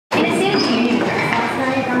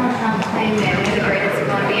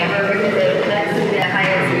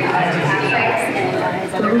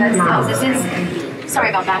Sorry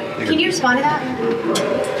about that. Can you respond to that?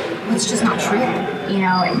 It's just not true, you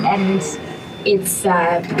know, and it's,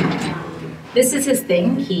 this is his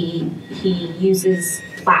thing. He uses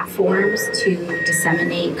platforms to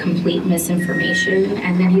disseminate complete misinformation,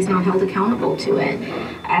 and then he's not held accountable to it.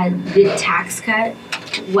 The tax cut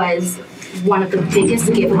was one of the biggest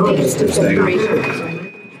giveaways to corporations.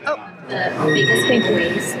 The biggest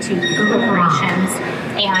giveaways to corporations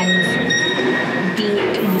and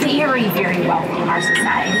the very, very wealthy in our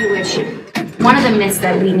society, which one of the myths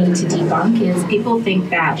that we need to debunk is people think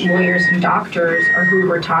that lawyers and doctors are who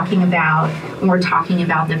we're talking about when we're talking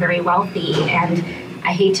about the very wealthy. And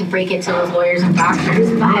I hate to break it to those lawyers and doctors,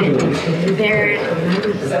 but they're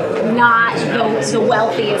not the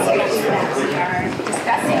wealthiest folks that we are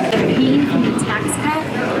discussing. The pain from the tax cut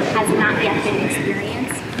has not yet been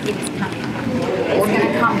experienced. It is coming. It's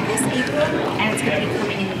going to come this April, and it's going to be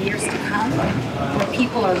coming in the years to come, where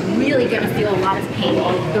people are really going to feel a lot of pain.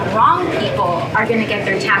 The wrong people are going to get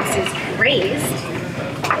their taxes raised,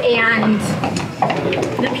 and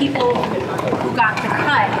the people who got the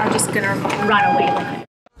cut are just going to run away with it.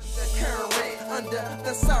 Under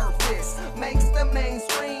the surface makes the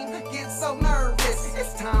mainstream get so nervous.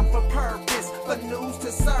 It's time for purpose, for news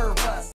to serve us.